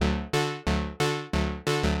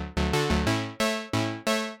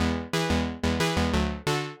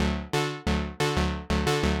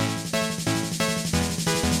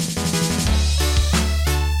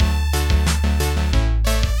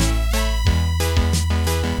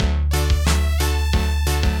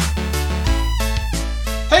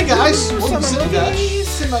guys! Welcome to Cinegush.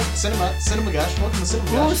 Cinegush. Welcome to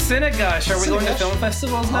Cinegush. Ooh, Cinegush. Are we going to film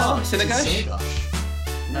festivals now? Cinegush?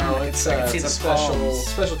 No, it's a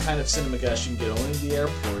special kind of Cinegush you can get only in the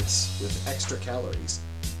airports with extra calories.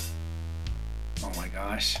 Oh my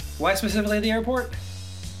gosh. Why specifically the airport?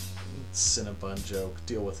 Cinnabon joke.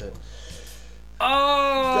 Deal with it. Oh!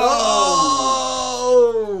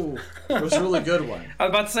 It was a really good one. I was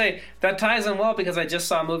about to say, that ties in well because I just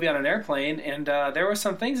saw a movie on an airplane, and there were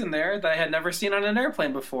some things in there that I had never seen on an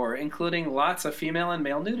airplane before, including lots of female and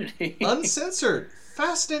male nudity. Uncensored.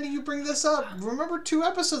 Fascinating you bring this up. Remember 2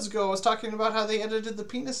 episodes ago I was talking about how they edited the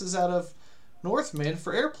penises out of Northman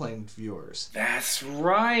for airplane viewers. That's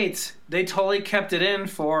right. They totally kept it in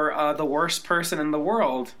for the worst person in the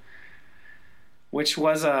world, which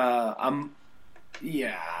was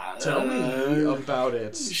yeah. Tell me about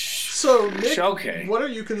it. So, Nick, okay. What are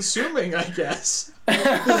you consuming, I guess?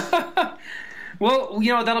 Well,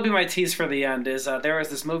 that'll be my tease for the end, is there was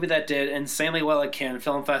this movie that did insanely well at Cannes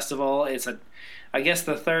Film Festival. It's, I guess,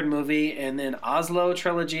 the 3rd movie in an Oslo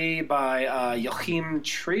trilogy by Joachim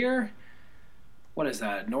Trier. What is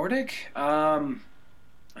that, Nordic? I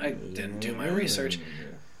didn't do my research.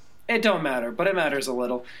 It don't matter, but it matters a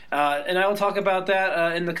little. And I will talk about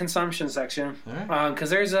that in the consumption section. Because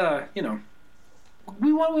there's when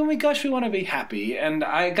we gush, we want to be happy. And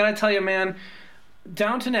I gotta tell you, man,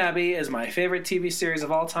 Downton Abbey is my favorite TV series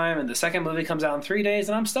of all time, and the 2nd movie comes out in 3 days,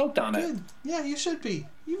 and I'm stoked on it. Good. Yeah, you should be.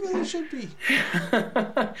 You really should be.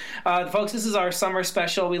 Folks, this is our summer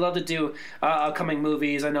special. We love to do upcoming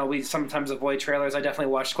movies. I know we sometimes avoid trailers. I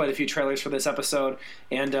definitely watched quite a few trailers for this episode,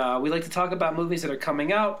 and we like to talk about movies that are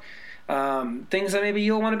coming out. Things that maybe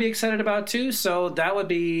you'll want to be excited about too. So that would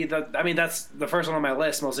be that's the first one on my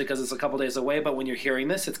list, mostly because it's a couple days away, but when you're hearing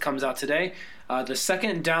this, it comes out today. The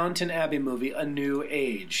 2nd Downton Abbey movie, A New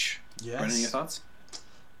Age. Yes. Brendan, your thoughts?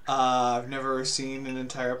 I've never seen an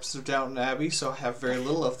entire episode of Downton Abbey, so I have very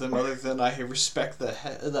little of them other than I respect the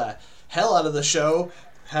hell out of the show,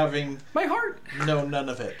 having my heart. No, none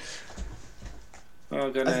of it.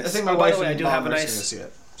 Oh goodness! I think my wife and I do have a going to nice. see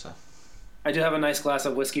it. So. I do have a nice glass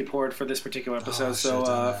of whiskey poured for this particular episode.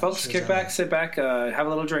 So, folks, sit back, have a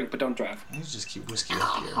little drink, but don't drive. You just keep whiskey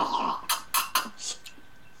up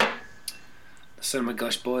here. The Cinema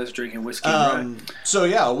Gush boys drinking whiskey. So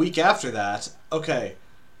yeah, a week after that, okay.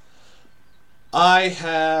 I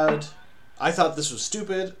thought this was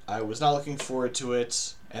stupid. I was not looking forward to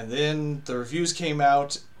it. And then the reviews came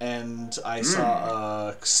out, and I saw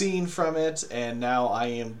a scene from it, and now I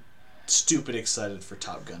am stupid excited for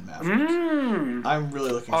Top Gun Maverick. I'm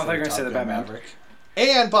really looking forward to Top Gun Maverick.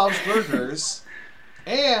 And Bob's Burgers.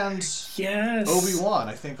 And yes, Obi-Wan,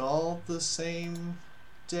 I think all the same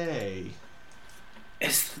day.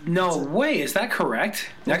 Way, is that correct?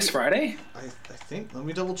 Next Friday? I think. Let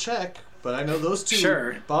me double check. But I know those 2.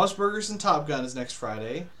 Sure. Bob's Burgers and Top Gun is next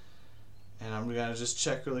Friday. And I'm going to just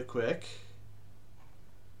check really quick.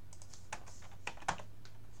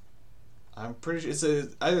 I'm pretty sure it's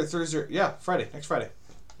either Thursday or... Yeah, Friday. Next Friday.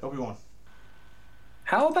 Obi-Wan.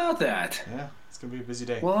 How about that? Yeah, it's going to be a busy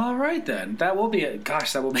day. Well, all right then. That will be a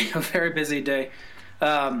very busy day.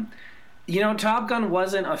 Top Gun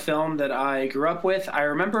wasn't a film that I grew up with. I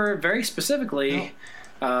remember very specifically,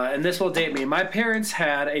 and this will date me, my parents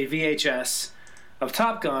had a VHS of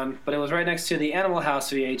Top Gun, but it was right next to the Animal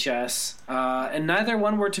House VHS, and neither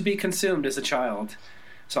one were to be consumed as a child.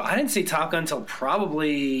 So I didn't see Top Gun until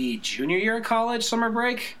probably junior year of college, summer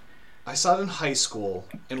break. I saw it in high school,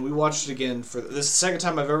 and we watched it again for this is the 2nd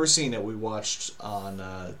time I've ever seen it. We watched on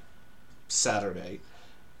Saturday,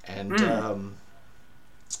 and I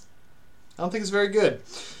don't think it's very good.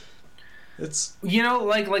 It's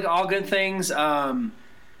like all good things.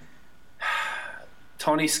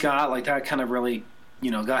 Tony Scott, like that, kind of really,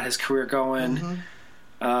 got his career going.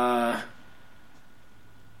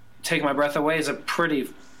 "Take My Breath Away" is a pretty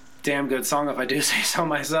damn good song, if I do say so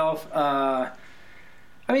myself.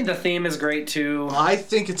 The theme is great too. I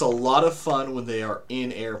think it's a lot of fun when they are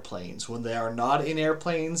in airplanes. When they are not in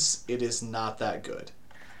airplanes, it is not that good.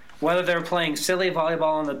 Whether they're playing silly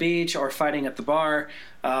volleyball on the beach or fighting at the bar.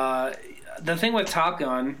 The thing with Top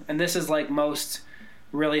Gun, and this is like most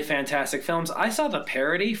really fantastic films, I saw the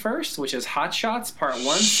parody first, which is Hot Shots Part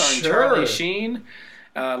 1, starring Charlie Sheen,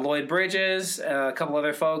 Lloyd Bridges, a couple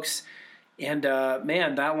other folks. And,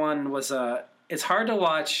 man, that one was... it's hard to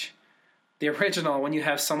watch the original when you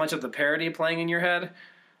have so much of the parody playing in your head.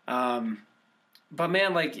 But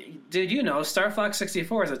man, dude, Star Fox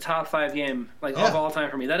 64 is a top 5 game, of all time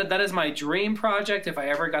for me. That is my dream project. If I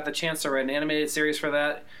ever got the chance to write an animated series for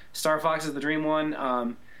that, Star Fox is the dream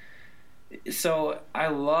one. So I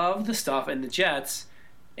love the stuff in the jets,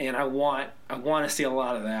 and I want to see a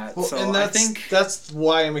lot of that. Well, so and I think that's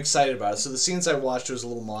why I'm excited about it. So the scenes I watched was a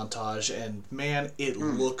little montage, and man, it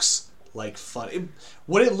looks like fun.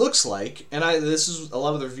 What it looks like, and this is a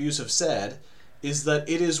lot of the reviews have said, is that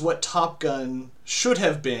it is what Top Gun should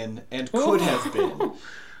have been and could have been.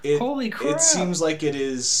 Holy crap! It seems like it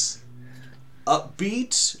is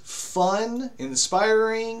upbeat, fun,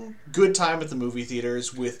 inspiring, good time at the movie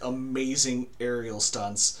theaters with amazing aerial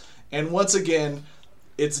stunts. And once again,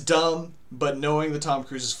 it's dumb, but knowing that Tom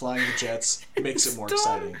Cruise is flying the jets makes it more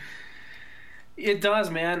exciting. It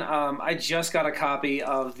does, man. I just got a copy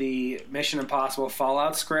of the Mission Impossible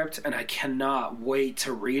Fallout script, and I cannot wait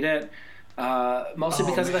to read it. Mostly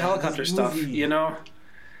because of the helicopter stuff, you know?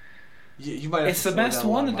 You might have it's the best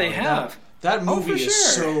one that they have. That movie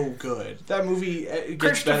is so good. That movie gets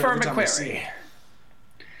Christopher better every time I see McQuarrie.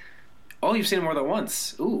 it. Oh, you've seen it more than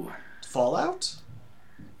once. Ooh. Fallout?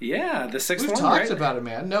 Yeah, the sixth We've one, talked right? about it,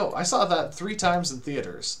 man. No, I saw that 3 times in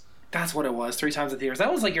theaters. That's what it was. 3 times in theaters.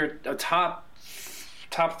 That was like your top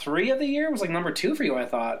 3 of the year. It was like number 2 for you, I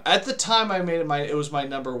thought. At the time I made it, it was my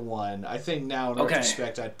number 1. I think now in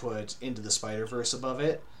retrospect I'd put Into the Spider-Verse above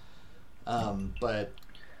it. But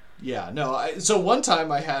yeah, no. So one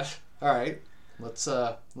time I had. All right, let's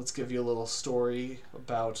give you a little story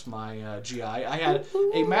about my GI. I had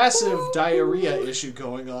a massive diarrhea issue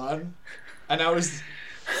going on, and I was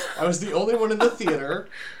the only one in the theater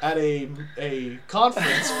at a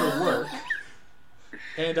conference for work,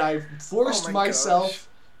 and I forced myself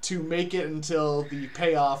to make it until the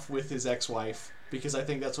payoff with his ex-wife, because I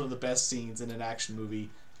think that's one of the best scenes in an action movie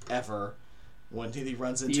ever, when he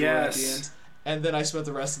runs into her at the end. And then I spent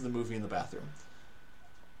the rest of the movie in the bathroom.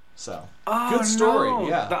 So, good story,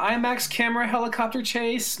 yeah. The IMAX camera helicopter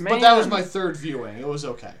chase, man. But that was my 3rd viewing. It was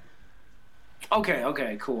okay.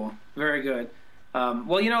 Okay, cool. Very good.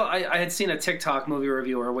 Well, you know, I had seen a TikTok movie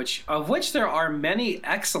reviewer, of which there are many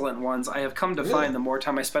excellent ones. I have come to find the more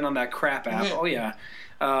time I spend on that crap app. Yeah. Oh yeah.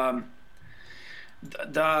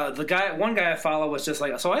 One guy I follow was just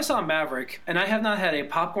like, so I saw Maverick, and I have not had a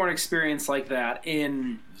popcorn experience like that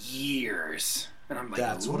in years. And I'm like,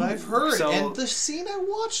 that's what I've heard. And the scene I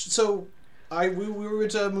watched, so we were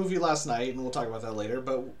to a movie last night, and we'll talk about that later,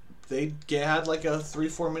 but they had like a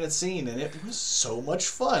 3-4 minute scene, and it was so much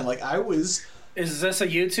fun. Like Is this a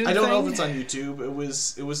YouTube I don't thing? know if it's on YouTube. It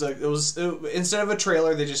was instead of a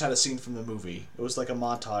trailer, they just had a scene from the movie. It was like a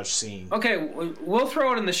montage scene. Okay, we'll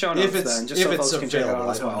throw it in the show notes then, just so folks can check it out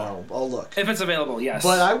as well. I don't know. I'll look. If it's available, yes.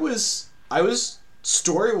 But I was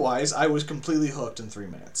story-wise, I was completely hooked in 3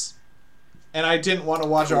 minutes. And I didn't want to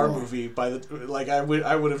watch our movie I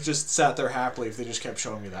would have just sat there happily if they just kept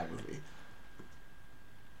showing me that movie.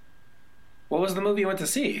 What was the movie you went to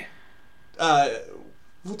see?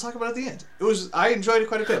 We'll talk about it at the end. I enjoyed it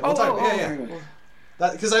quite a bit.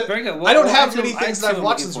 Because Very good. I don't have many things that I've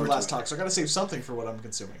watched since we last talked, so I got to save something for what I'm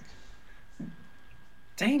consuming.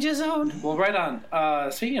 Danger Zone. Well, right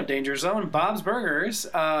on. Speaking of Danger Zone, Bob's Burgers.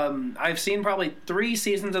 I've seen probably 3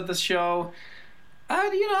 seasons of this show.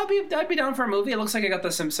 I'd be down for a movie. It looks like I got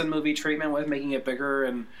the Simpson movie treatment with making it bigger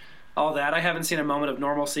and all that. I haven't seen a moment of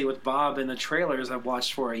normalcy with Bob in the trailers I've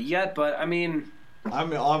watched for it yet, but I mean,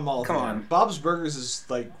 I'm all come there. on. Bob's Burgers is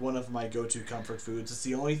like one of my go-to comfort foods. It's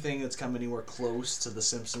the only thing that's come anywhere close to the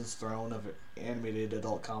Simpsons throne of animated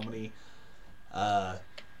adult comedy. I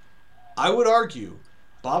would argue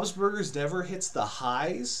Bob's Burgers never hits the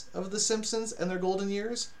highs of the Simpsons and their golden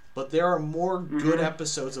years, but there are more good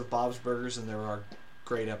episodes of Bob's Burgers than there are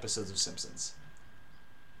great episodes of Simpsons.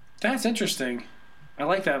 That's interesting. I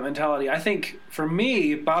like that mentality. I think, for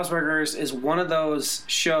me, Bob's Burgers is one of those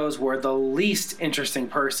shows where the least interesting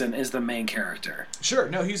person is the main character. Sure.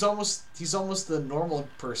 No, he's almost the normal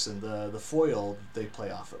person, the foil they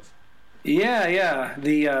play off of. Yeah.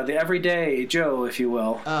 The everyday Joe, if you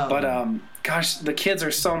will. Gosh, the kids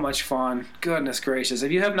are so much fun. Goodness gracious.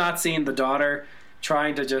 If you have not seen the daughter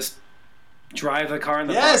trying to just drive the car in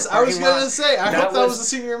the Yes, I was going to say, I hope that was the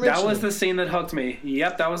scene you were mentioning. That was the scene that hooked me.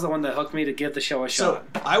 Yep, that was the one that hooked me to give the show a shot.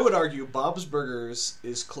 So, I would argue Bob's Burgers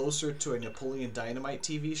is closer to a Napoleon Dynamite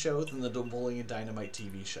TV show than the Napoleon Dynamite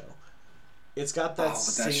TV show. It's got that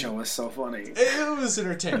that show was so funny. It was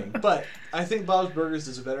entertaining, but I think Bob's Burgers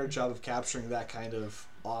does a better job of capturing that kind of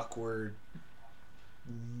awkward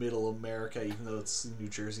middle America, even though it's New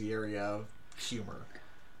Jersey area humor.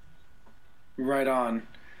 Right on.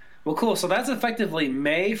 Well, cool. So that's effectively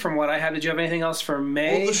May from what I had. Did you have anything else for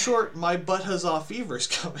May? Well, the short My Butt Huzzah Fever's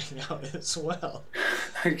coming out as well.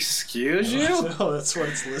 Excuse you? No, that's what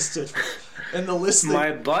it's listed. And the list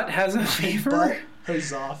My butt has a fever? Butt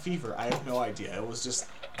Huzzah Fever. I have no idea. It was just,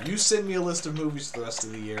 you send me a list of movies for the rest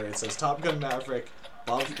of the year. It says Top Gun Maverick,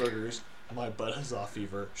 Bob's Burgers, My Butt Has Off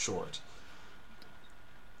Fever short.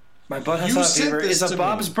 My Butt Has You Off sent Fever this is a to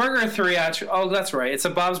Bob's me. Burger 3 act. Oh, that's right. It's a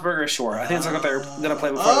Bob's Burger short. I think it's like what they're going to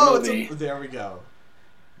play before the movie. There we go.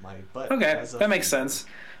 My Butt Okay, Has a that makes Fever. sense.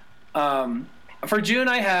 For June,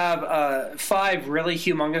 I have 5 really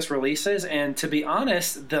humongous releases, and to be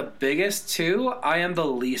honest, the biggest 2 I am the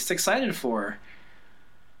least excited for.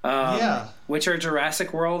 Which are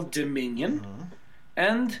Jurassic World Dominion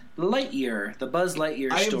and Lightyear, the Buzz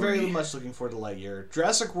Lightyear I am story. very much looking forward to Lightyear.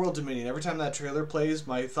 Jurassic World Dominion, every time that trailer plays,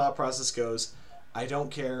 my thought process goes, I don't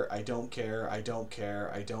care, I don't care, I don't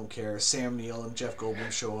care, I don't care. Sam Neill and Jeff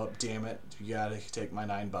Goldblum show up, damn it. You gotta take my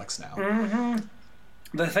 $9 now. Mm-hmm.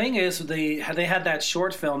 The thing is, they had that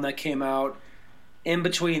short film that came out in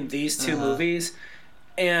between these 2 movies,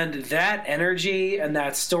 and that energy and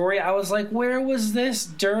that story, I was like, where was this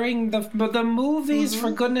during the movies?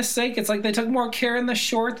 For goodness sake, it's like they took more care in the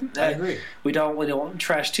short. I agree. We don't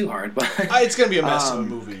trash too hard, but It's gonna be a mess of a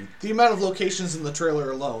movie. The amount of locations in the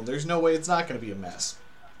trailer alone, there's no way it's not gonna be a mess.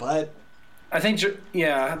 But I think,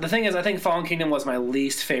 the thing is, I think Fallen Kingdom was my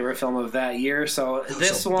least favorite film of that year. So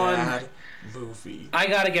this one, bad movie. I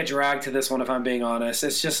got to get dragged to this one if I'm being honest.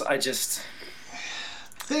 It's just,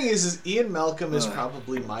 Thing is Ian Malcolm is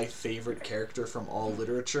probably my favorite character from all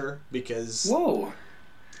literature because whoa,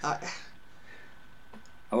 I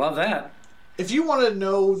love that. If you want to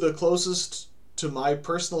know the closest to my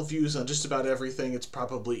personal views on just about everything, it's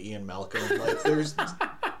probably Ian Malcolm. Like there's,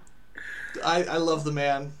 I love the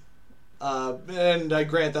man, and I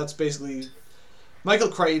grant that's basically Michael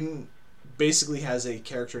Crichton. Basically has a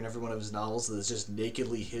character in every one of his novels that is just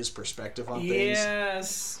nakedly his perspective on things.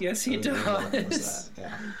 Yes, he does.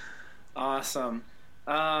 Yeah. Awesome.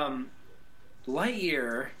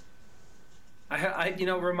 Lightyear. I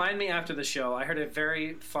remind me after the show. I heard a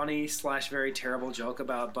very funny / very terrible joke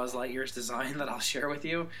about Buzz Lightyear's design that I'll share with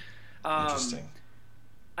you. Interesting.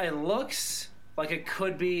 It looks like it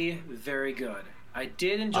could be very good. I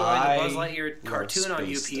did enjoy the Buzz Lightyear cartoon on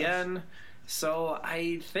UPN. Stuff. So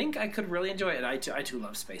I think I could really enjoy it. I too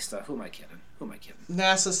love space stuff. Who am I kidding?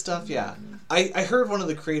 NASA stuff, yeah. I heard one of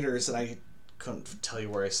the creators, and I couldn't tell you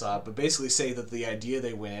where I saw it, but basically say that the idea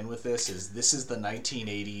they went in with this is the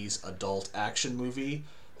 1980s adult action movie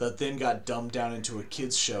that then got dumbed down into a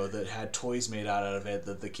kids show that had toys made out of it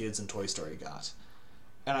that the kids in Toy Story got.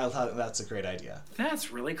 And I thought that's a great idea.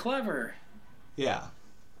 That's really clever. Yeah.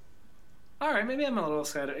 All right, maybe I'm a little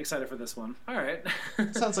excited for this one. All right.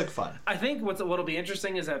 Sounds like fun. I think what'll be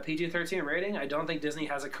interesting is that PG-13 rating. I don't think Disney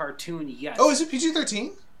has a cartoon yet. Oh, is it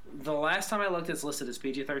PG-13? The last time I looked, it's listed as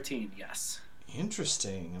PG-13, yes.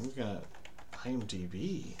 Interesting. I'm going to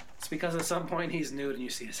IMDb. It's because at some point he's nude and you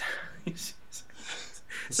see his...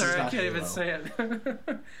 Sorry, I can't even say it.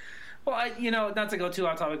 Well, not to go too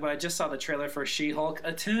off topic, but I just saw the trailer for She-Hulk,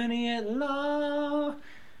 Attorney at Law.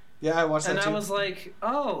 Yeah, I watched that too. And I was like,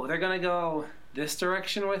 oh, they're going to go this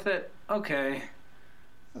direction with it? Okay.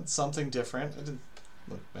 That's something different. It didn't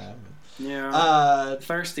look bad. Yeah.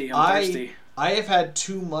 Thirsty. I'm thirsty. I have had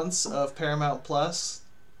 2 months of Paramount Plus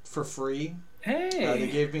for free. Hey. They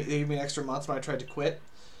gave me an extra month when I tried to quit.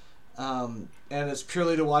 And it's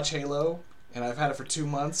purely to watch Halo. And I've had it for 2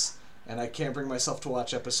 months. And I can't bring myself to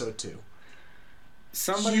watch episode 2.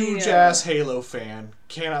 Huge ass Halo fan.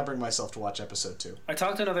 Cannot bring myself to watch episode 2. I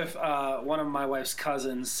talked to another one of my wife's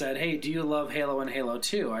cousins. Said, "Hey, do you love Halo and Halo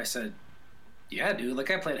 2?" I said, "Yeah, dude. Like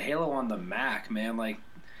I played Halo on the Mac, man. Like,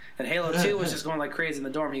 and Halo 2 was just going like crazy in the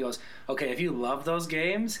dorm." He goes, "Okay, if you love those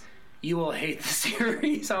games, you will hate the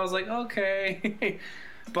series." I was like, "Okay,"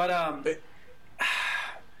 but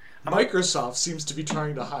Microsoft seems to be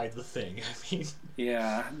trying to hide the thing. I mean.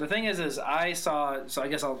 Yeah, the thing is I saw. So I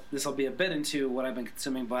guess this will be a bit into what I've been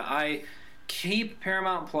consuming, but I keep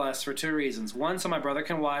Paramount Plus for 2 reasons. 1, so my brother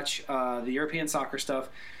can watch the European soccer stuff,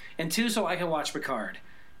 and 2, so I can watch Picard.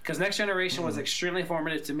 Because Next Generation was extremely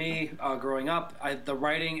formative to me growing up. The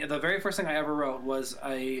very first thing I ever wrote was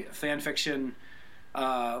a fan fiction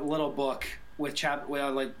little book with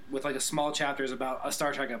a small chapters about a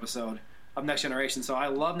Star Trek episode of Next Generation. So I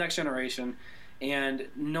love Next Generation. And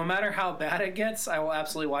no matter how bad it gets, I will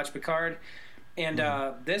absolutely watch Picard. And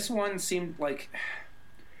this one seemed like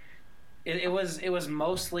it was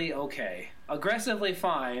mostly okay. Aggressively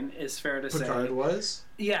fine is fair to say. Picard was?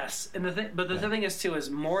 Yes, and the thing is too is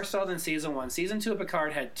more so than season 1. Season 2 of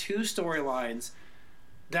Picard had 2 storylines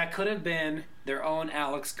that could have been their own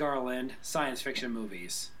Alex Garland science fiction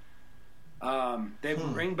movies. They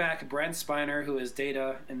bring back Brent Spiner, who is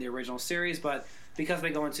Data in the original series, but because they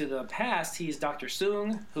go into the past, he's Dr.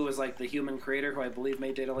 Soong, who is like the human creator, who I believe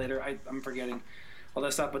made Data later. I'm forgetting all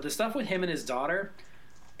that stuff. But the stuff with him and his daughter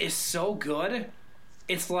is so good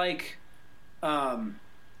it's like, what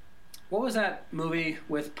was that movie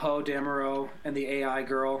with Poe Dameron and the AI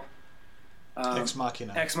girl? Ex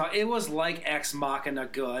Machina. It was like Ex Machina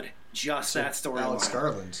good. Just that story. Alex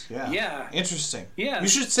Garland. Yeah. Yeah. Interesting. Yeah. You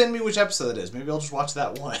should send me which episode it is. Maybe I'll just watch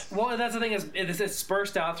that one. Well, that's the thing is it's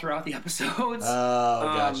dispersed out throughout the episodes. Oh,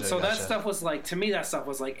 gotcha. So that stuff was like, to me, that stuff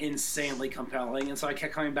was like insanely compelling, and so I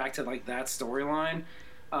kept coming back to like that storyline.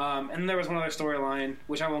 And there was one other storyline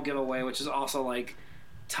which I won't give away, which is also like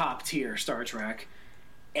top tier Star Trek.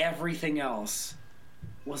 Everything else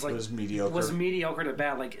was like it was mediocre. Was mediocre to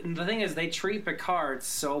bad. Like, and the thing is, they treat Picard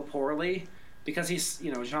so poorly because he's,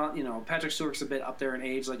 Patrick Stewart's a bit up there in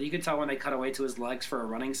age. Like, you could tell when they cut away to his legs for a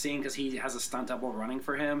running scene because he has a stunt double running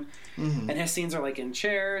for him. Mm-hmm. And his scenes are like in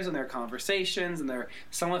chairs and they're conversations and they're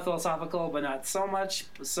somewhat philosophical, but not so much.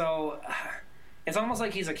 So it's almost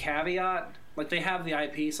like he's a caveat. Like, they have the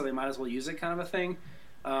IP, so they might as well use it, kind of a thing.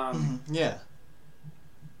 Yeah.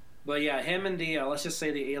 But yeah, him and let's just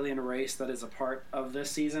say the alien race that is a part of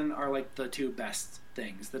this season are like the two best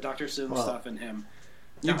things. The Dr. Zoom stuff and him.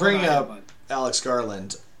 You bring up Alex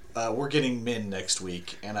Garland. We're getting Min next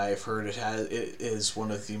week, and I've heard it is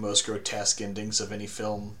one of the most grotesque endings of any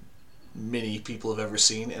film many people have ever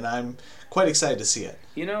seen, and I'm quite excited to see it.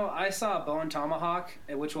 I saw Bone Tomahawk,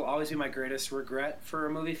 which will always be my greatest regret for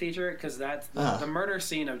a movie feature, because that's the murder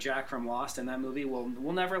scene of Jack from Lost in that movie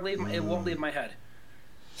will never leave. It won't leave my head.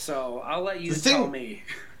 So I'll let you tell me.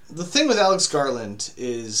 The thing with Alex Garland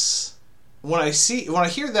is when I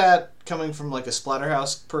hear that coming from like a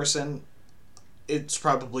Splatterhouse person, it's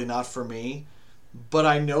probably not for me. But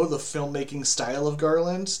I know the filmmaking style of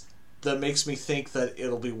Garland that makes me think that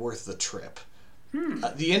it'll be worth the trip.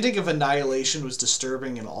 The ending of Annihilation was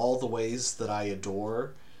disturbing in all the ways that I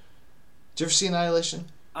adore. Did you ever see Annihilation?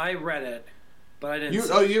 I read it, but I didn't.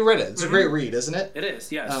 You read it. It's a great read, isn't it? It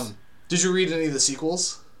is. Yes. Did you read any of the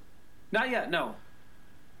sequels? Not yet, no.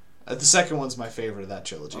 The second one's my favorite of that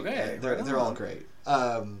trilogy. Okay. They're all great.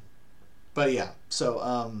 But yeah, so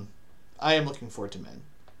I am looking forward to Men.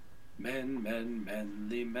 Men.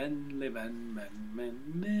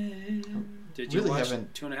 Did you watch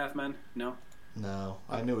 2.5 Men? No? No,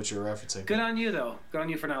 I knew what you were referencing. Good on you, though. Good on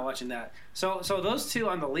you for not watching that. So those two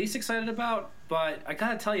I'm the least excited about, but I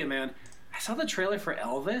gotta tell you, man, I saw the trailer for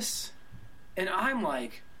Elvis, and I'm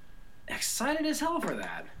like excited as hell for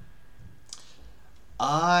that.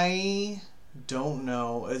 I don't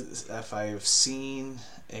know if I've seen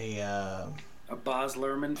a Baz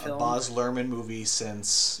Luhrmann film. A Baz Luhrmann movie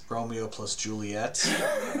since Romeo plus Juliet.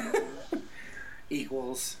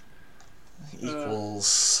 Equals.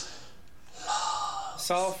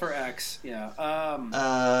 Solve for X, yeah.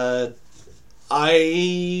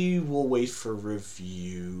 I will wait for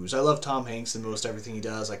reviews. I love Tom Hanks in most everything he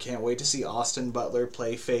does. I can't wait to see Austin Butler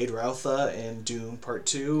play Fade Routha in Dune Part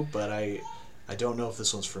 2, but I don't know if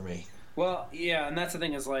this one's for me. Well, yeah, and that's the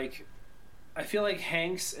thing is, like, I feel like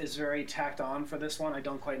Hanks is very tacked on for this one. I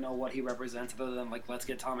don't quite know what he represents other than, like, let's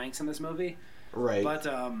get Tom Hanks in this movie. Right. But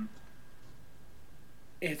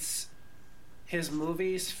his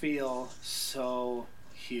movies feel so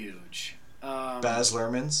huge. Baz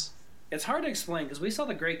Luhrmann's? It's hard to explain because we saw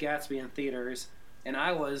The Great Gatsby in theaters, and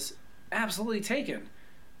I was absolutely taken.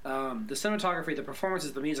 The cinematography, the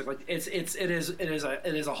performances, the music, like it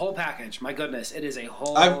is a whole package. My goodness, it is a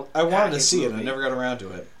whole. I wanted to see it. I never got around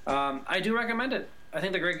to it. I do recommend it. I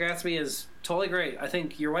think The Great Gatsby is totally great. I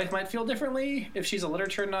think your wife might feel differently if she's a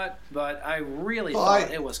literature nut, but I really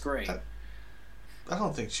thought it was great. I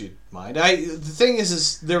don't think she'd mind. The thing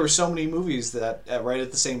is there were so many movies that right at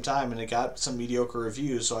the same time, and it got some mediocre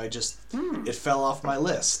reviews, so I just it fell off my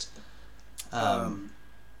list.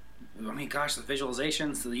 I mean, gosh, the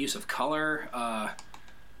visualizations, the use of color. I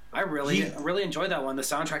really enjoyed that one. The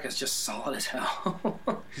soundtrack is just solid as hell.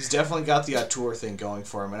 He's definitely got the auteur thing going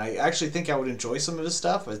for him, and I actually think I would enjoy some of his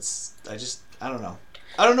stuff. I don't know.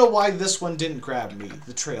 I don't know why this one didn't grab me,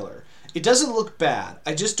 the trailer. It doesn't look bad.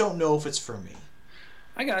 I just don't know if it's for me.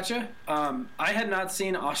 I gotcha. I had not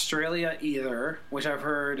seen Australia either, which I've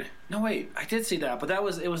heard. No, wait, I did see that, but it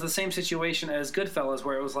was the same situation as Goodfellas,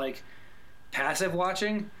 where it was like passive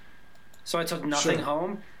watching. So I took nothing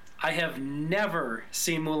home. I have never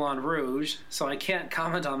seen Moulin Rouge, so I can't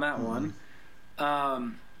comment on that one.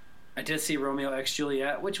 I did see Romeo x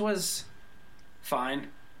Juliet, which was fine.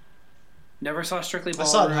 Never saw Strictly Ballroom.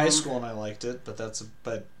 I saw it in high school and I liked it, but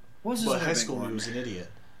high school one? me was an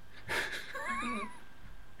idiot.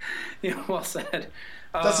 Yeah, well said.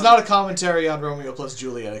 That's not a commentary on Romeo plus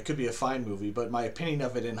Juliet. It could be a fine movie, but my opinion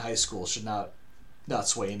of it in high school should not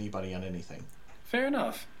sway anybody on anything. Fair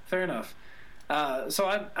enough. So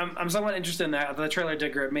I'm somewhat interested in that. The trailer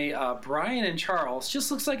did grip me. Brian and Charles just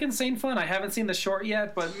looks like insane fun. I haven't seen the short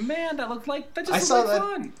yet, but man, that looked like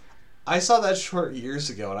fun. I saw that short years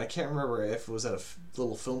ago, and I can't remember if it was at a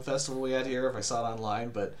little film festival we had here, if I saw it online.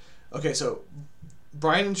 But okay, so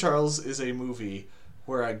Brian and Charles is a movie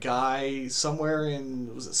where a guy somewhere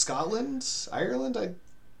in, was it Scotland, Ireland? I'm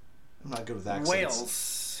not good with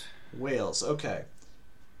accents. Wales. Okay.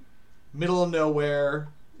 Middle of nowhere,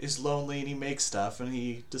 is lonely, and he makes stuff, and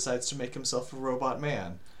he decides to make himself a robot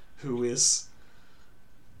man who is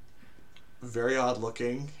very odd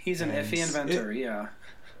looking. He's an iffy inventor. Yeah.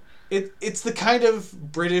 It's the kind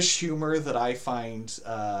of British humor that I find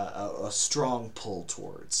a strong pull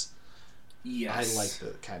towards. Yes. I like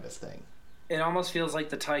that kind of thing. It almost feels like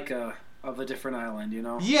the Taika of a different island, you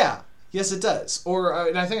know? Yeah. Yes, it does. Or,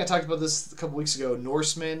 and I think I talked about this a couple weeks ago,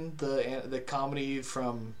 Norseman, the comedy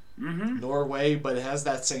from Norway, but it has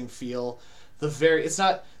that same feel.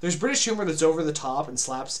 There's British humor that's over the top and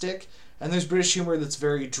slapstick, and there's British humor that's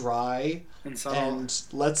very dry and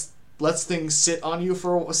lets things sit with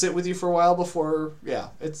you for a while before,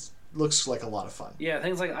 it looks like a lot of fun. Yeah,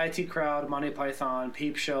 things like IT Crowd, Monty Python,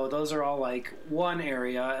 Peep Show, those are all like one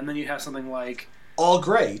area, and then you have something like all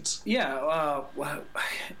great. Yeah, I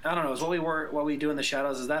don't know. Is what we do in the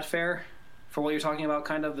shadows, is that fair? For what you're talking about,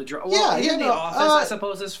 kind of the The Office, I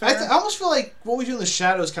suppose, is fair. I almost feel like What We Do in the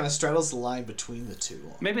Shadows kind of straddles the line between the two.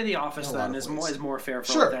 Maybe The Office then is more fair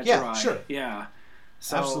for sure, that dry. Sure. Yeah.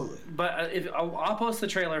 So, absolutely. But I'll post the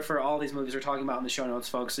trailer for all these movies we're talking about in the show notes,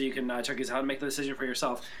 folks, so you can check these out and make the decision for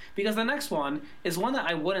yourself. Because the next one is one that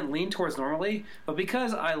I wouldn't lean towards normally, but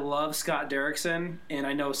because I love Scott Derrickson, and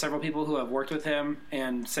I know several people who have worked with him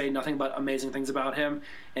and say nothing but amazing things about him,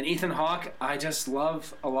 and Ethan Hawke, I just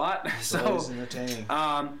love a lot. He's always entertaining.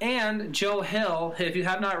 And Joe Hill, if you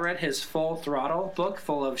have not read his Full Throttle book,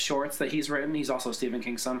 full of shorts that he's written, he's also Stephen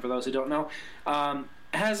King's son, for those who don't know,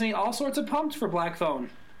 has me all sorts of pumped for Black Phone.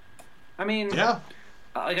 I mean, yeah.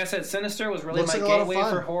 Like I said, Sinister was really my gateway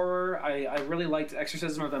for horror. I really liked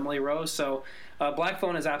Exorcism of Emily Rose, so Black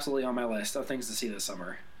Phone is absolutely on my list of things to see this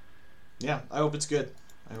summer. Yeah, I hope it's good.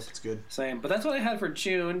 Same. But that's what I had for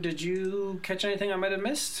June. Did you catch anything I might have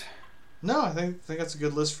missed? No, I think that's a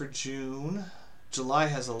good list for June. July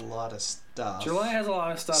has a lot of stuff.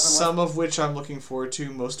 Some of which I'm looking forward to,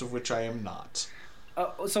 most of which I am not.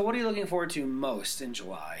 So what are you looking forward to most in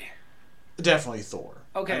July? Definitely Thor.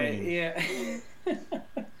 Okay, yeah.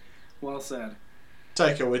 Well said.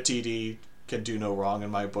 Taika Waititi can do no wrong in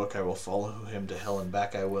my book. I will follow him to hell and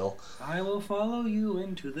back. I will follow you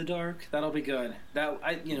into the dark. That'll be good.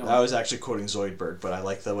 I was actually quoting Zoidberg, but I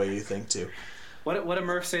like the way you think too. What did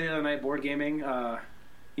Murph say the other night? Board gaming.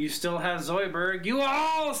 You still have Zoidberg. You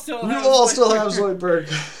all still have Zoidberg.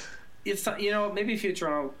 It's maybe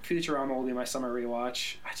Futurama will be my summer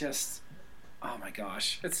rewatch. Oh my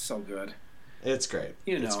gosh, it's so good. It's great.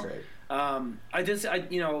 It's great.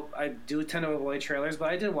 I do tend to avoid trailers, but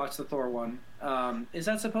I did watch the Thor one. Is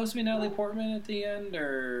that supposed to be Natalie Portman at the end,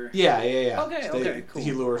 or? Yeah. Okay, cool.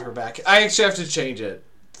 He lured her back. I actually have to change it.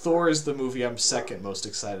 Thor is the movie I'm second most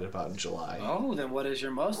excited about in July. Oh, then what is your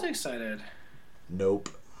most excited? Nope.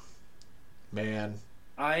 Man.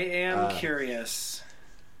 I am curious.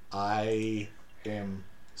 I am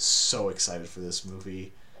so excited for this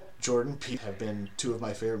movie. Jordan Peele have been two of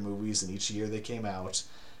my favorite movies in each year they came out,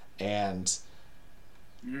 and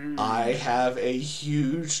I have a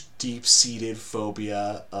huge, deep-seated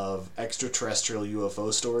phobia of extraterrestrial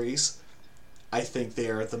UFO stories. I think they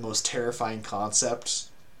are the most terrifying concept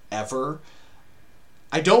ever.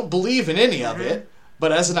 I don't believe in any of it,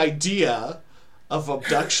 but as an idea of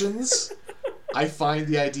abductions, I find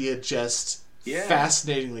the idea just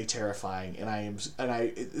fascinatingly terrifying,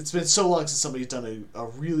 it's been so long since somebody's done a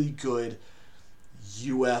really good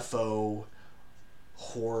UFO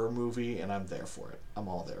horror movie, and I'm there for it. I'm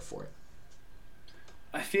all there for it.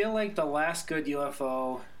 I feel like the last good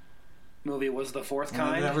UFO movie was The Fourth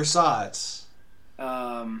Kind. I never saw it.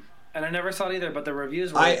 And I never saw it either, but the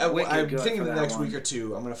reviews were I'm good thinking for the that next one. week or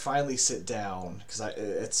two, I'm going to finally sit down, because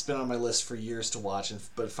it's been on my list for years to watch,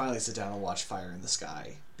 but finally sit down and watch Fire in the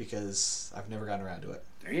Sky, because I've never gotten around to it.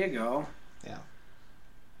 There you go. Yeah.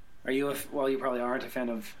 Are you you probably aren't a fan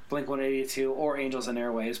of Blink-182 or Angels and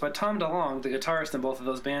Airwaves, but Tom DeLonge, the guitarist in both of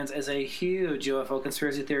those bands, is a huge UFO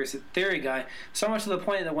conspiracy theory guy, so much to the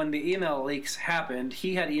point that when the email leaks happened,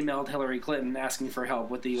 he had emailed Hillary Clinton asking for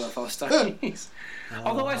help with the UFO studies.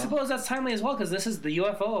 Although I suppose that's timely as well, because this is the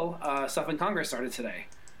UFO stuff in Congress started today.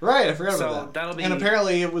 Right, I forgot about that. And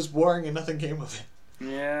apparently it was boring and nothing came of it.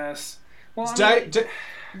 Yes. Well,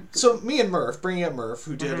 So me and Murph, bringing up Murph,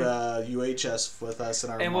 who did UHS with us in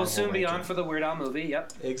our and we'll Marvel soon be ranking. on for the Weird Al movie.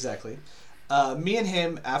 Yep. Exactly. Me and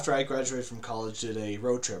him, after I graduated from college, did a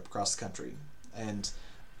road trip across the country. And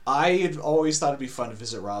I had always thought it'd be fun to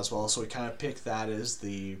visit Roswell, so we kind of picked that as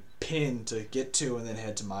the pin to get to and then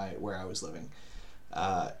head to where I was living.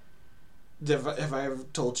 Have I ever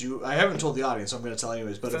told you? I haven't told the audience, so I'm going to tell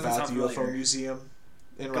anyways, but about the UFO museum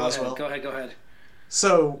in Roswell. Go ahead.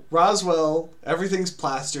 So, Roswell, everything's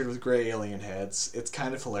plastered with gray alien heads. It's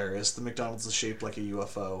kind of hilarious. The McDonald's is shaped like a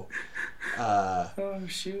UFO. Oh,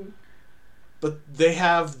 shoot. But they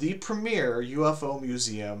have the premier UFO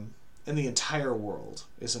museum in the entire world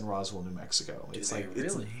is in Roswell, New Mexico. It's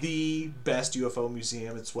the best UFO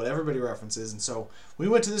museum. It's what everybody references. And so we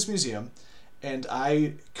went to this museum, and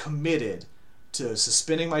I committed to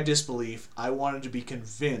suspending my disbelief. I wanted to be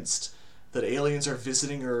convinced that aliens are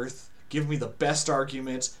visiting Earth, give me the best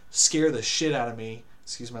argument, scare the shit out of me,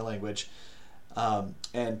 excuse my language.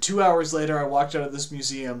 And 2 hours later, I walked out of this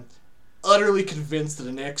museum utterly convinced that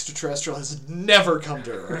an extraterrestrial has never come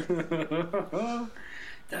to Earth.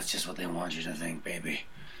 That's just what they want you to think, baby.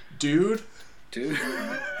 Dude,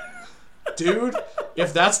 if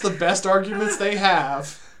that's the best arguments they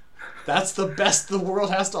have, that's the best the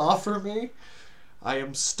world has to offer me, I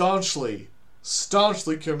am staunchly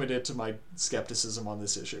committed to my skepticism on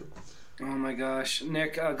this issue. Oh my gosh.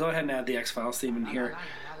 Nick, go ahead and add the X-Files theme in here.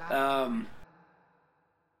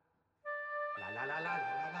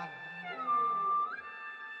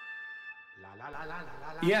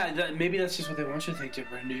 Yeah, maybe that's just what they want you to think,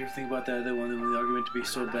 Brendan. Did you ever think about that? They want the argument to be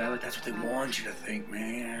so bad. Like, that's what they want you to think,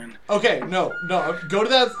 man. Okay, no. Go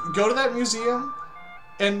to that museum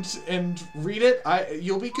and read it.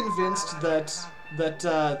 You'll be convinced that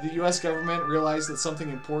the U.S. government realized that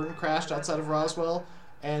something important crashed outside of Roswell,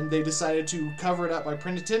 and they decided to cover it up by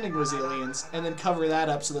pretending it was aliens, and then cover that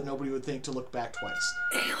up so that nobody would think to look back twice.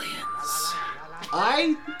 Aliens.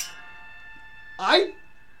 I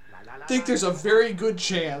think there's a very good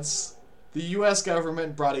chance the U.S.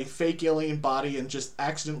 government brought a fake alien body and just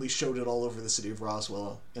accidentally showed it all over the city of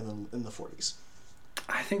Roswell in the 40s.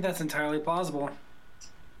 I think that's entirely plausible.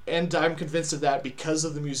 And I'm convinced of that because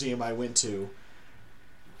of the museum I went to.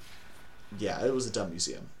 Yeah, it was a dumb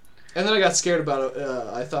museum. And then I got scared about it.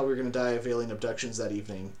 I thought we were going to die of alien abductions that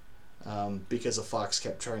evening because a fox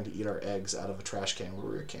kept trying to eat our eggs out of a trash can where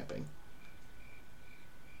we were camping.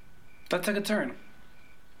 That took a turn.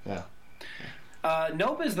 Yeah.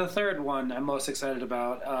 Nope is the third one I'm most excited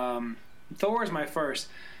about. Thor is my first.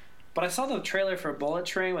 But I saw the trailer for Bullet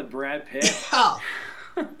Train with Brad Pitt. Yeah.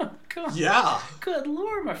 God. Yeah. Good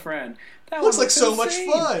Lord, my friend. That looks like insane. so much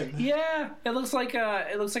fun. Yeah, it looks like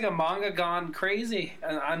a manga gone crazy,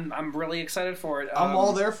 and I'm really excited for it. I'm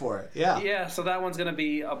all there for it. Yeah. Yeah, so that one's gonna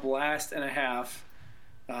be a blast and a half.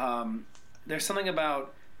 There's something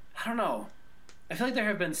about, I don't know. I feel like there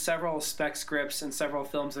have been several spec scripts and several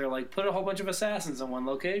films that are like, put a whole bunch of assassins in one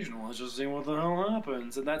location. Let's just see what the hell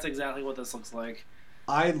happens. And that's exactly what this looks like.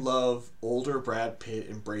 I love older Brad Pitt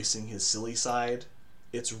embracing his silly side.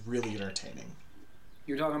 It's really entertaining.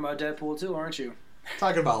 You're talking about Deadpool too, aren't you?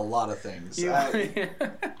 Talking about a lot of things. Yeah.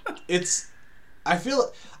 I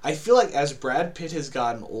feel like as Brad Pitt has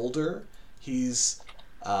gotten older, he's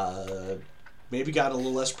maybe gotten a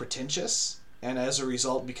little less pretentious, and as a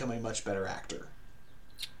result, become a much better actor.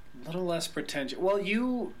 A little less pretentious. Well,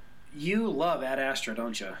 you love Ad Astra,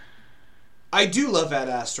 don't you? I do love Ad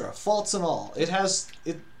Astra, faults and all. Ad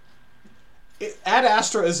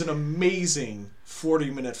Astra is an amazing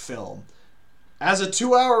 40-minute film. As a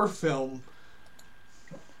 2-hour film,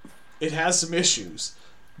 it has some issues.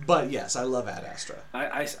 But yes, I love Ad Astra.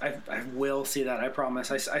 I will see that, I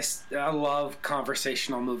promise. I love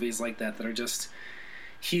conversational movies like that are just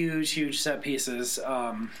huge set pieces.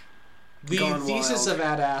 The thesis of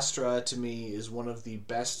Ad Astra, to me, is one of the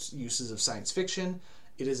best uses of science fiction.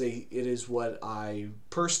 It is what I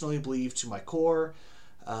personally believe to my core.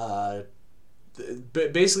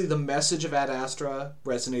 Basically, the message of Ad Astra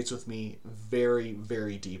resonates with me very,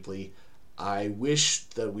 very deeply. I wish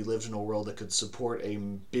that we lived in a world that could support a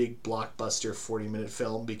big blockbuster 40-minute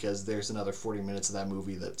film, because there's another 40 minutes of that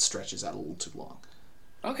movie that stretches out a little too long.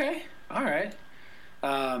 Okay, all right.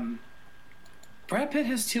 Brad Pitt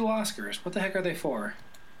has 2 Oscars. What the heck are they for?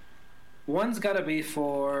 One's got to be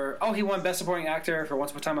for... Oh, he won Best Supporting Actor for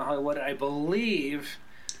Once Upon a Time in Hollywood, I believe.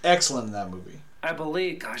 Excellent in that movie.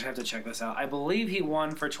 Gosh, I have to check this out. I believe he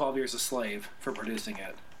won for 12 Years a Slave for producing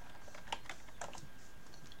it.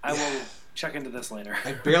 I will check into this later.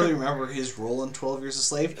 I barely remember his role in 12 Years a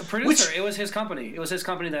Slave. Producer, it was his company. It was his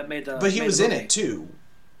company that made the... But he was in it, too.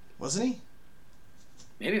 Wasn't he?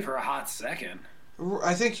 Maybe for a hot second.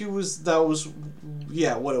 I think he was. That was,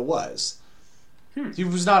 yeah, what it was. He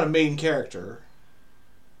was not a main character.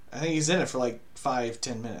 I think he's in it for like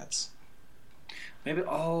 5-10 minutes. Maybe.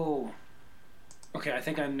 Oh. Okay, I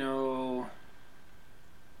think I know.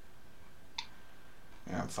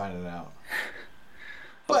 Yeah, I'm finding out.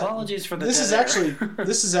 Apologies for the. This dead is air.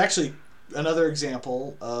 this is actually another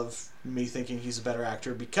example of me thinking he's a better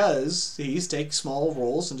actor because he takes small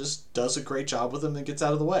roles and just does a great job with them and gets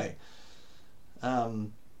out of the way.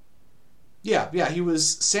 Yeah, he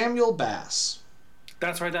was Samuel Bass.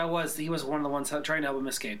 That's right. He was one of the ones trying to help him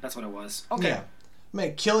escape. That's what it was. Okay. Yeah,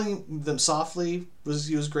 man, Killing Them Softly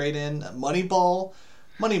he was great in. Moneyball.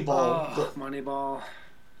 Oh, Moneyball.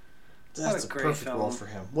 That's a perfect role for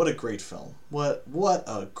him. What a great film. What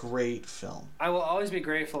a great film. I will always be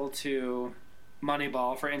grateful to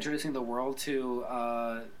Moneyball for introducing the world to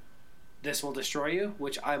This Will Destroy You,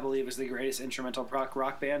 which I believe is the greatest instrumental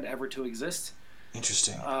rock band ever to exist.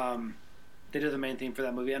 Interesting. They did the main theme for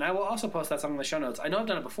that movie, and I will also post that song in the show notes. I know I've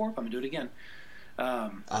done it before, but I'm going to do it again.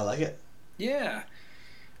 I like it. Yeah.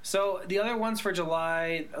 So the other ones for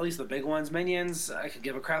July, at least the big ones, Minions, I could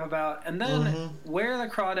give a crap about. And then Where the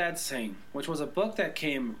Crawdads Sing, which was a book that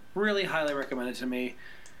came really highly recommended to me,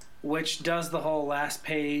 which does the whole last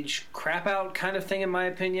page crap out kind of thing, in my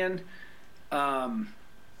opinion. I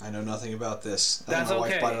know nothing about this. I think my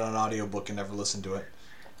wife bought it on an audiobook and never listened to it.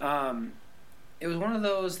 It was one of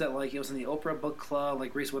those that, like, it was in the Oprah Book Club,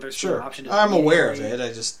 like Reese Witherspoon optioned it. I'm aware of it.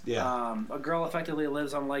 I just, a girl effectively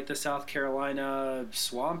lives on, like, the South Carolina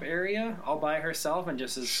swamp area all by herself and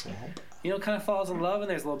just is, kind of falls in love, and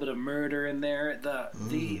there's a little bit of murder in there. The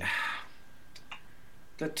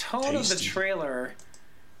tone of the trailer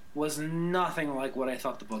was nothing like what I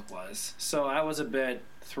thought the book was. So I was a bit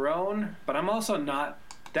thrown, but I'm also not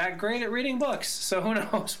that great at reading books, so who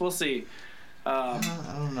knows? We'll see. I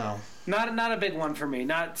don't know. Not a big one for me.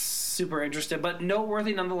 Not super interested, but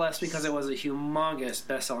noteworthy nonetheless because it was a humongous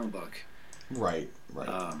best-selling book. Right.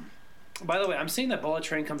 By the way, I'm seeing that Bullet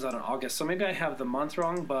Train comes out in August, so maybe I have the month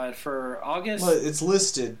wrong, but for August... Well, it's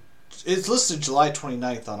listed July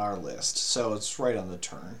 29th on our list, so it's right on the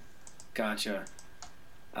turn. Gotcha.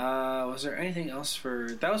 Was there anything else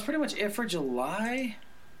for... That was pretty much it for July.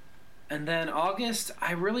 And then August,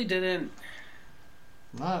 I really didn't...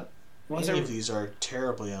 Any of these are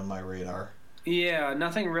terribly on my radar. Yeah,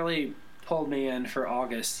 nothing really pulled me in for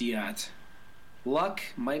August yet. Luck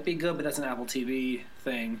might be good, but that's an Apple TV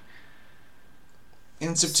thing.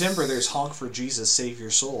 In September, there's Honk for Jesus, Save Your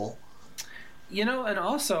Soul. And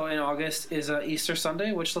also in August is Easter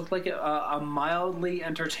Sunday, which looked like a mildly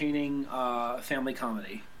entertaining family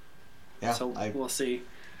comedy. Yeah, so we'll see.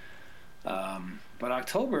 But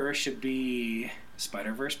October should be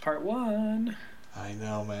Spider-Verse Part 1. I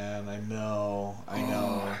know, man. I know.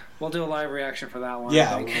 We'll do a live reaction for that one.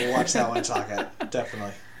 Yeah, we'll watch that one and talk it.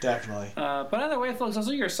 Definitely. But either way, folks, those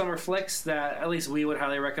are your summer flicks that at least we would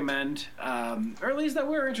highly recommend, or at least that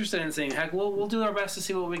we're interested in seeing. Heck, we'll do our best to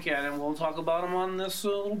see what we can, and we'll talk about them on this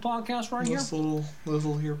little podcast right here. This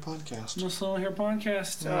little here podcast.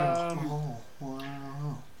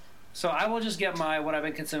 Wow. So I will just get what I've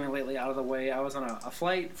been consuming lately out of the way. I was on a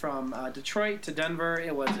flight from Detroit to Denver.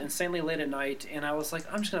 It was insanely late at night, and I was like,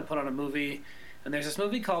 I'm just going to put on a movie. And there's this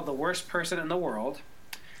movie called The Worst Person in the World,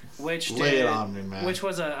 which it on me, man. Which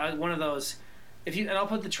was one of those. And I'll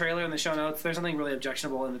put the trailer in the show notes. There's something really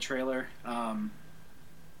objectionable in the trailer.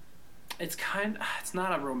 It's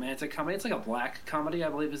not a romantic comedy. It's like a black comedy, I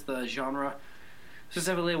believe, is the genre.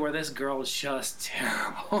 Specifically, where this girl is just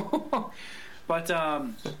terrible. But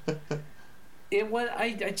it was.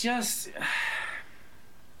 I just.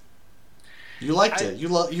 You liked it.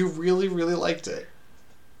 You really, really liked it.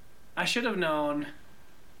 I should have known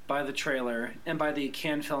by the trailer and by the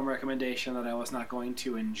Cannes Film recommendation that I was not going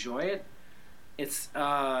to enjoy it. It's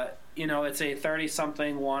it's a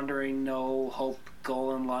 30-something wandering, no hope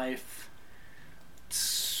goal in life,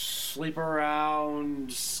 sleep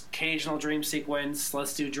around, occasional dream sequence,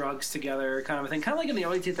 let's do drugs together kind of a thing. Kind of like in the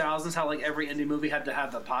early 2000s, how like every indie movie had to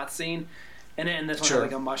have the pot scene. And this one had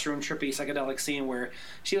like a mushroom trippy psychedelic scene where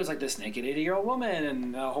she was like this naked 80-year-old woman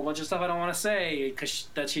and a whole bunch of stuff I don't want to say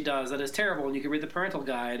that she does that is terrible. And you can read the parental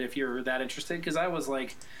guide if you're that interested. Because I was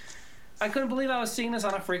like, I couldn't believe I was seeing this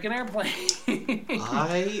on a freaking airplane.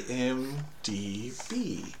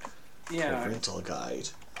 IMDb. Yeah. Parental guide.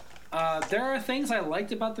 There are things I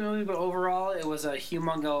liked about the movie, but overall it was a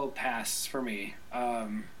humongo pass for me.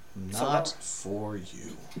 Not for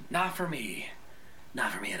you. Not for me.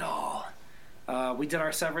 Not for me at all. We did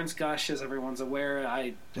our Severance gush, as everyone's aware.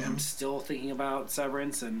 I am still thinking about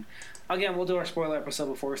Severance, and again, we'll do our spoiler episode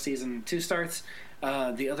before season 2 starts.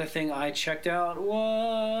 The other thing I checked out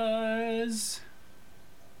was...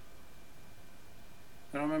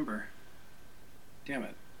 I don't remember. Damn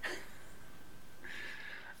it.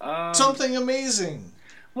 Something amazing.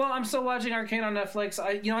 Well, I'm still watching Arcane on Netflix.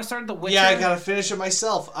 I started The Witcher. Yeah, I gotta finish it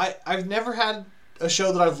myself. I've never had a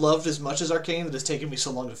show that I've loved as much as Arcane that has taken me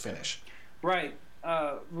so long to finish. Right.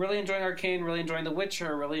 Really enjoying Arcane, really enjoying The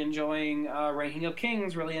Witcher, really enjoying Ranking of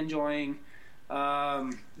Kings, really enjoying...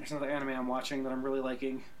 there's another anime I'm watching that I'm really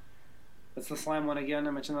liking. That's the slime one again.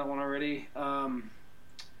 I mentioned that one already.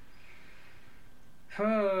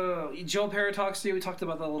 Joe Paradox, we talked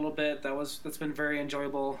about that a little bit. That's been very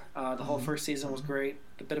enjoyable. The whole first season was great.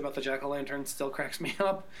 The bit about the jack-o'-lantern still cracks me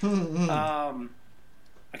up.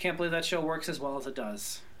 I can't believe that show works as well as it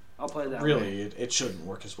does. I'll play that. Really, it shouldn't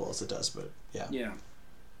work as well as it does, but yeah. Yeah.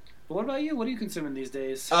 But what about you? What are you consuming these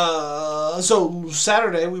days? So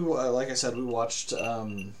Saturday, like I said, we watched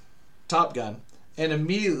Top Gun, and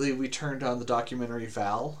immediately we turned on the documentary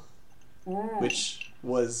Val, which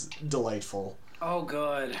was delightful. Oh,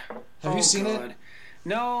 good. Have you seen it?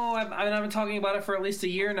 No, I've been talking about it for at least a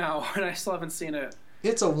year now, and I still haven't seen it.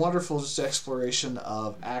 It's a wonderful just exploration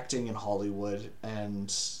of acting in Hollywood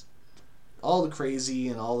and all the crazy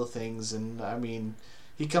and all the things. And, I mean,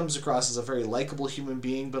 he comes across as a very likable human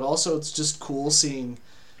being, but also it's just cool seeing...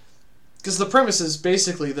 Because the premise is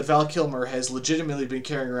basically that Val Kilmer has legitimately been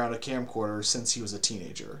carrying around a camcorder since he was a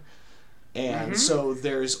teenager. And so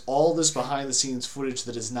there's all this behind-the-scenes footage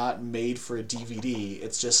that is not made for a DVD.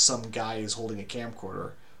 It's just some guy who's holding a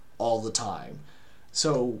camcorder all the time.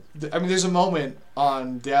 So, there's a moment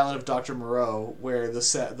on the island of Dr. Moreau where the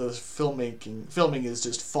filming is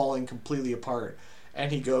just falling completely apart. And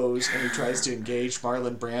he goes and he tries to engage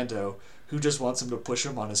Marlon Brando, who just wants him to push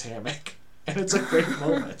him on his hammock. And it's a great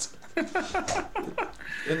moment. And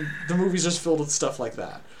the movie's just filled with stuff like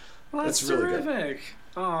that. Well, that's really terrific.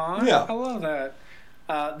 Good. Aw, yeah. I love that.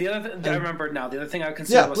 The other I remember now. The other thing I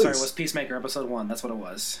considered was Peacemaker episode 1. That's what it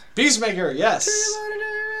was. Peacemaker, yes.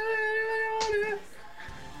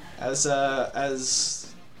 As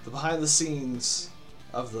the behind the scenes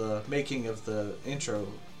of the making of the intro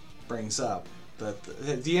brings up,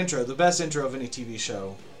 the intro, the best intro of any TV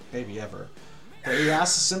show, maybe ever. That he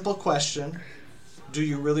asks a simple question: do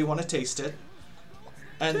you really want to taste it?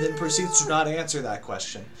 And then proceeds to not answer that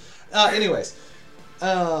question. Anyways.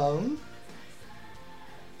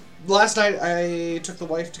 Last night I took the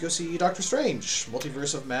wife to go see Doctor Strange,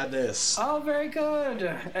 Multiverse of Madness. Oh, very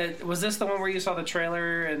good. Was this the one where you saw the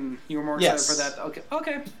trailer and you were more excited for that?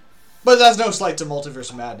 Okay. But that's no slight to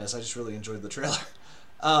Multiverse of Madness. I just really enjoyed the trailer.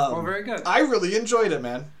 Well, very good. I really enjoyed it,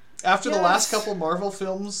 man. After the last couple Marvel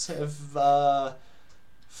films have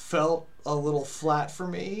felt a little flat for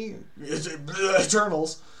me,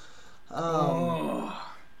 Eternals.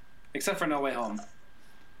 Except for No Way Home.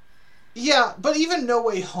 Yeah, but even No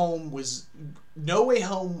Way Home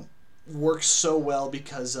works so well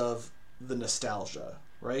because of the nostalgia,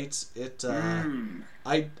 right?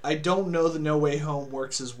 I don't know that No Way Home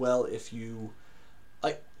works as well if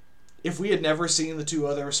we had never seen the two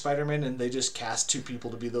other Spider-Men and they just cast two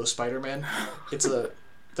people to be those Spider-Men.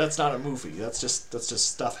 That's not a movie. That's just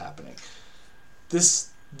stuff happening.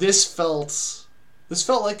 This felt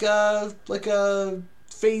like a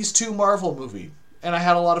Phase 2 Marvel movie. And I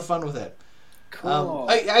had a lot of fun with it. Cool.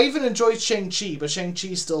 I even enjoyed Shang-Chi, but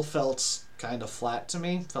Shang-Chi still felt kind of flat to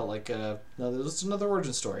me. Felt like there's another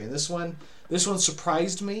origin story. And this one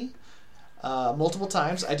surprised me multiple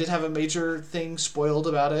times. I did have a major thing spoiled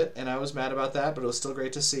about it, and I was mad about that, but it was still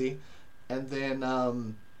great to see. And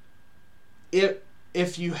then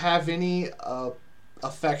if you have any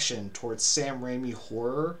affection towards Sam Raimi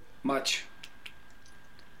horror, much,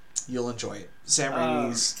 you'll enjoy it. Sam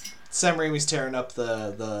Raimi's tearing up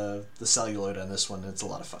the celluloid on this one. It's a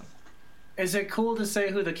lot of fun. Is it cool to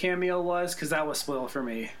say who the cameo was? Because that was spoiled for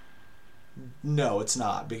me. No, it's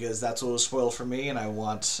not, because that's what was spoiled for me, and I don't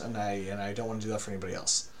want to do that for anybody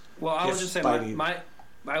else. Well, I will just say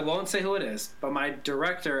I won't say who it is, but my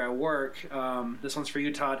director at work, this one's for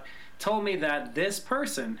you, Todd, told me that this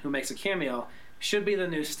person who makes a cameo should be the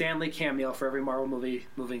new Stan Lee cameo for every Marvel movie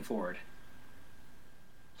moving forward.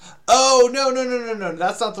 Oh, no.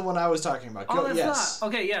 That's not the one I was talking about. Oh, that's not.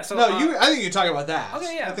 Okay, yeah. So, I think you're talking about that.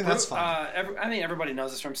 Okay, yeah. I think that's fine. I think everybody knows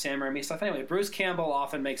this from Sam Raimi stuff. Anyway, Bruce Campbell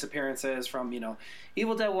often makes appearances from,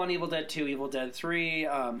 Evil Dead 1, Evil Dead 2, Evil Dead 3.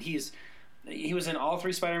 He was in all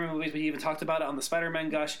 3 Spider-Man movies, but he even talked about it on the Spider-Man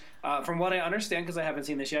Gush. From what I understand, because I haven't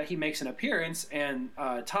seen this yet, he makes an appearance, and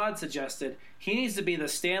Todd suggested he needs to be the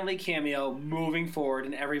Stan Lee cameo moving forward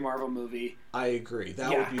in every Marvel movie. I agree. That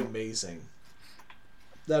would be amazing.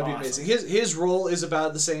 That would be Awesome. amazing. His role is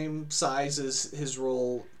about the same size as his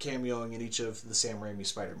role cameoing in each of the Sam Raimi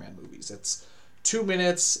Spider-Man movies. It's 2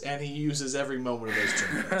 minutes, and he uses every moment of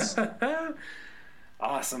those 2 minutes.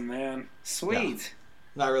 Awesome, man. Sweet.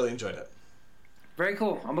 And I really enjoyed it. Very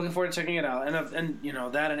cool. I'm looking forward to checking it out, and you know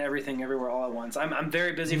that and everything, everywhere, all at once. I'm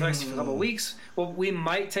very busy for the next couple of weeks. Well, we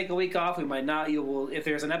might take a week off. We might not. You will if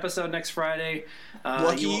there's an episode next Friday.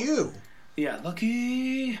 Lucky you. Yeah,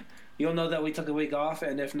 lucky. You'll know that we took a week off,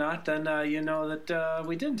 and if not, then you know that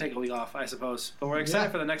we didn't take a week off, I suppose. But we're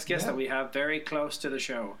excited for the next guest that we have very close to the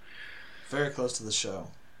show. Very close to the show.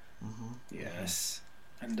 Yes.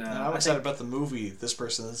 And I'm excited about the movie this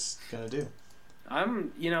person is going to do. I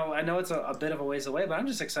know it's a bit of a ways away, but I'm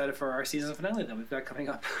just excited for our season finale that we've got coming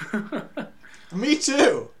up. Me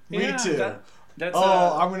too. Me too. That's,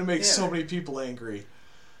 I'm going to make so many people angry.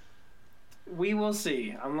 We will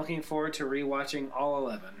see. I'm looking forward to rewatching all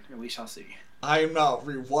 11, and we shall see. I am not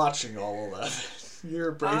rewatching all 11. You're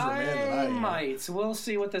a braver man than I am. I might. We'll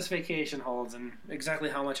see what this vacation holds and exactly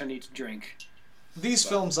how much I need to drink. These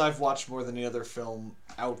films I've watched more than any other film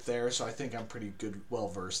out there, so I think I'm pretty well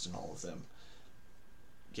versed in all of them.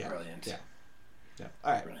 Yeah. Brilliant. Yeah.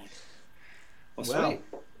 All right. Brilliant. Well, sweet.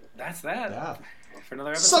 That's that. Yeah. For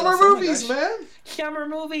another episode Summer of Cinema movies, Gush. man. Summer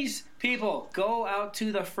movies. People, go out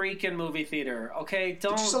to the freaking movie theater. Okay,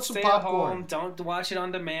 don't yourself some stay at popcorn. home. Don't watch it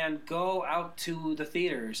on demand. Go out to the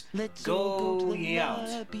theaters. Let's Go go ye out.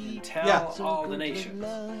 And tell Yeah. all the nation.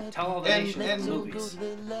 Tell all the nation and of movies.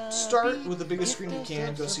 Start with the biggest screen you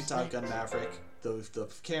can. Go see Top Gun Maverick. The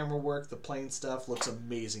camera work, the plane stuff looks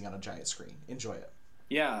amazing on a giant screen. Enjoy it.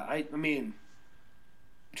 Yeah, I mean,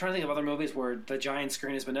 I'm trying to think of other movies where the giant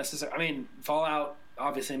screen has been necessary. I mean, Fallout,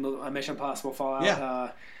 obviously, Mission Impossible, Fallout.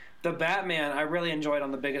 Yeah. The Batman, I really enjoyed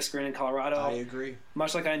on the biggest screen in Colorado. I agree.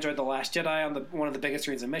 Much like I enjoyed The Last Jedi on one of the biggest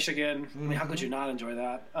screens in Michigan. I mean, how could you not enjoy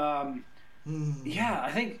that? Yeah,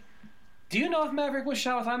 I think... Do you know if Maverick was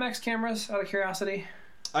shot with IMAX cameras, out of curiosity?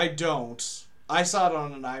 I don't. I saw it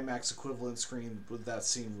on an IMAX equivalent screen when that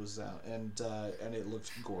scene was out, and it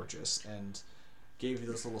looked gorgeous, and gave you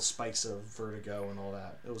those little spikes of vertigo and all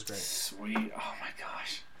that. It was great. Sweet. Oh, my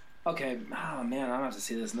gosh. Okay. Oh, man, I don't have to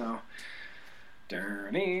see this now.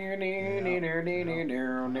 And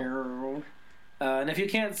if you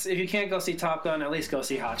can't go see Top Gun, at least go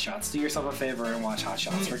see Hot Shots. Do yourself a favor and watch Hot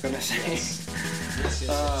Shots, for goodness sake. Yes.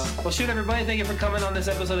 Well, shoot, everybody. Thank you for coming on this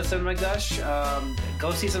episode of Cinema Gush.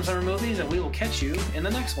 Go see some summer movies, and we will catch you in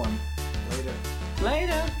the next one. Later.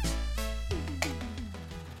 Later.